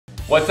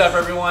What's up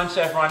everyone,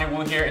 Chef Ronnie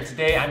Woo here, and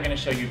today I'm gonna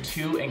show you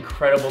two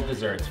incredible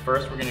desserts.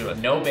 First, we're gonna do a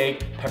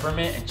no-bake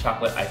peppermint and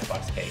chocolate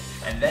icebox cake.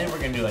 And then we're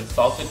gonna do a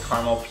salted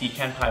caramel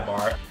pecan pie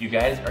bar. You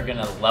guys are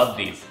gonna love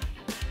these.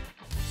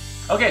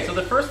 Okay, so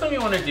the first thing we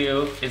wanna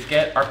do is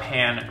get our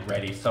pan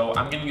ready. So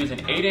I'm gonna use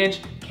an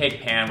 8-inch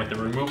cake pan with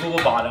the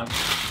removable bottom.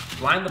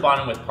 Line the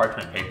bottom with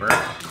parchment paper,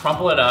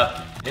 crumple it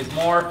up. It's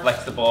more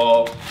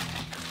flexible.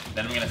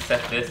 Then I'm gonna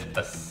set this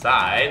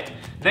aside.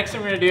 Next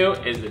thing we're gonna do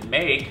is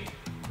make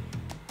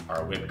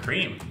our whipped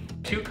cream.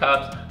 2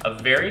 cups of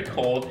very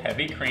cold,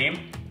 heavy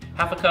cream,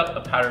 half a cup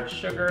of powdered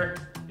sugar.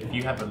 If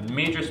you have a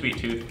major sweet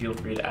tooth, feel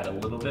free to add a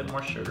little bit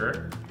more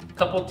sugar. A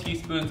couple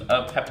teaspoons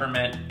of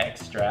peppermint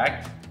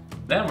extract.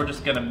 Then we're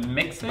just gonna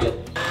mix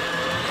it.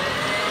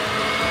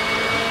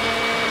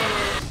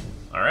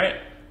 All right,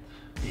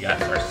 we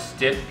got our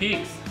stiff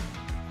peaks.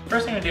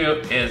 First thing I'm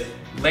gonna do is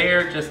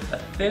layer just a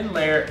thin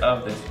layer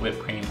of this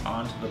whipped cream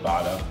onto the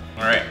bottom.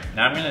 All right,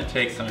 now I'm gonna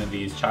take some of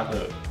these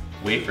chocolate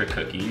wafer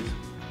cookies,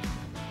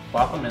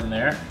 plop them in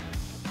there.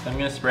 Then I'm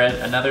gonna spread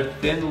another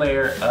thin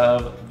layer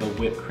of the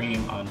whipped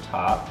cream on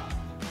top.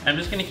 I'm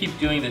just gonna keep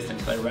doing this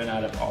until I run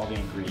out of all the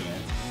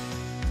ingredients.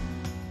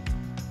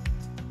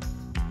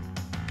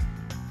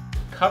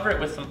 Cover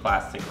it with some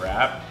plastic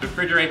wrap.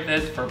 Refrigerate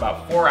this for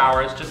about 4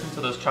 hours, just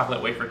until those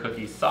chocolate wafer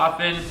cookies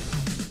soften.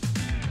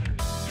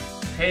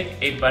 Take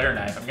a butter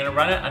knife. I'm gonna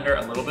run it under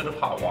a little bit of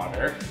hot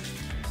water.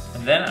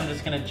 And then I'm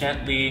just gonna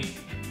gently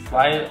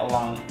slide it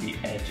along the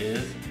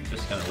edges.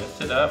 Just gonna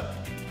lift it up.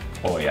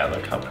 Oh yeah,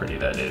 look how pretty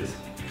that is.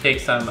 Take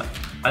some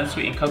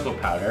unsweetened cocoa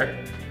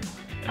powder.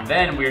 And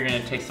then we're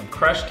gonna take some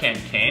crushed candy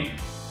cane,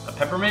 a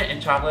peppermint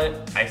and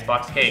chocolate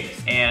icebox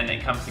cakes, and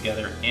it comes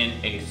together in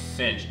a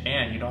cinch,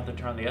 and you don't have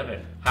to turn on the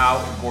oven.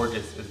 How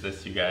gorgeous is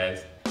this, you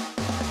guys?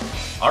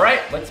 All right,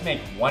 let's make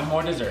one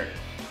more dessert.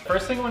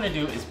 First thing we wanna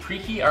do is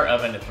preheat our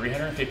oven to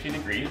 350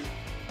 degrees.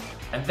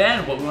 And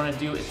then what we wanna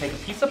do is take a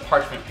piece of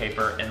parchment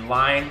paper and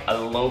line a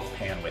loaf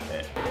pan with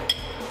it.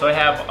 So I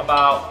have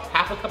about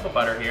half a cup of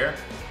butter here.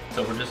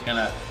 So we're just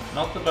gonna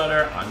melt the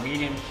butter on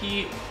medium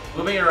heat.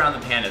 Moving it around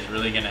the pan is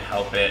really gonna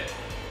help it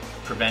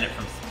prevent it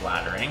from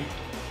splattering.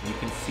 And you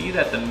can see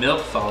that the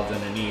milk solids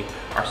underneath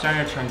are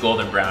starting to turn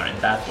golden brown, and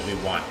that's what we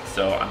want.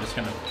 So I'm just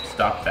gonna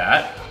stop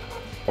that,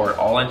 pour it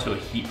all into a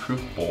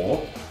heat-proof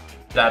bowl.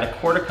 Add a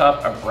 1/4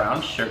 cup of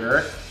brown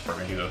sugar. We're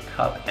gonna do 1.5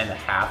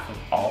 cups of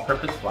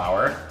all-purpose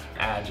flour.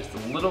 Add just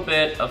a little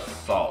bit of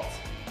salt.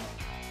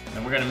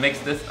 And we're gonna mix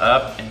this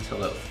up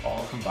until it's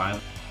all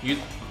combined. Use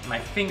my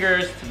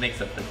fingers to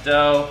mix up the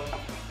dough.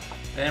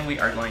 Then we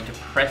are going to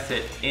press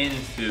it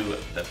into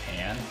the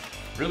pan.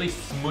 Really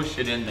smoosh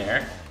it in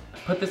there.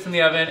 Put this in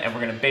the oven and we're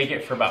gonna bake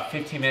it for about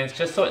 15 minutes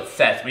just so it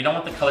sets. We don't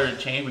want the color to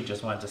change, we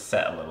just want it to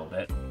set a little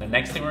bit. The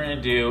next thing we're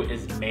gonna do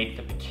is make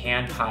the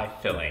pecan pie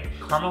filling.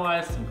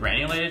 Caramelize some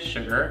granulated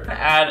sugar.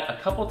 Add a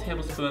couple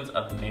tablespoons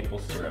of maple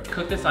syrup.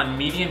 Cook this on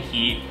medium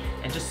heat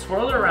and just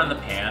swirl it around the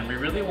pan. We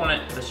really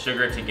want the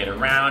sugar to get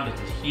around, and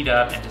to heat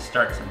up, and to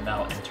start to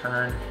melt and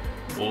turn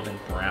golden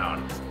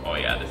brown. Oh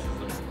yeah, this is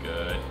looking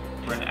good.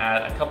 We're gonna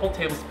add a couple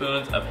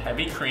tablespoons of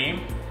heavy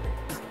cream.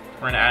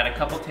 We're gonna add a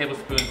couple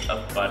tablespoons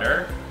of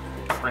butter.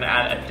 We're gonna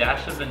add a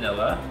dash of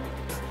vanilla,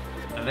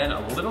 and then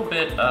a little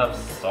bit of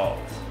salt.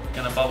 It's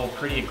gonna bubble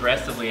pretty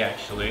aggressively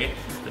actually,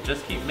 but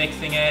just keep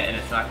mixing it and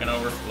it's not gonna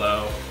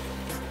overflow.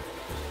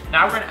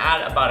 Now we're gonna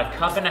add about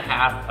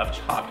 1.5 cups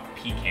of chopped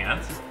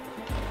pecans.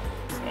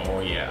 Oh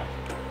yeah.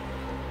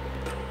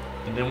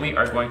 And then we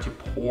are going to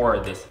pour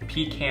this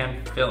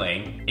pecan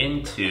filling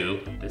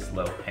into this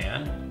loaf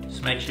pan.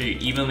 Just make sure you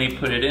evenly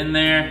put it in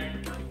there.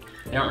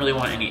 You don't really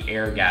want any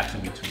air gaps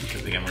in between,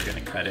 because again, we're gonna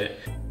cut it.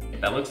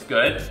 That looks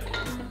good.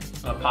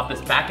 I'm gonna pop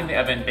this back in the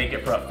oven, bake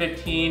it for about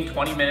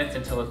 15-20 minutes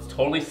until it's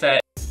totally set.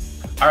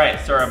 All right,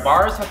 so our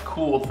bars have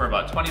cooled for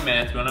about 20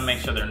 minutes. We wanna make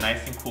sure they're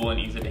nice and cool and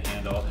easy to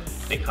handle.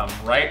 They come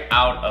right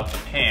out of the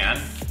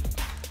pan.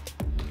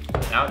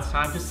 Now it's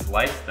time to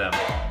slice them.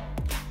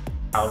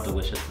 How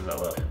delicious does that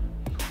look?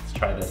 Let's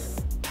try this.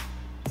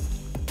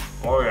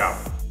 Oh yeah,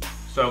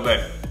 so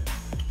good.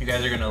 You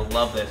guys are gonna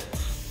love this.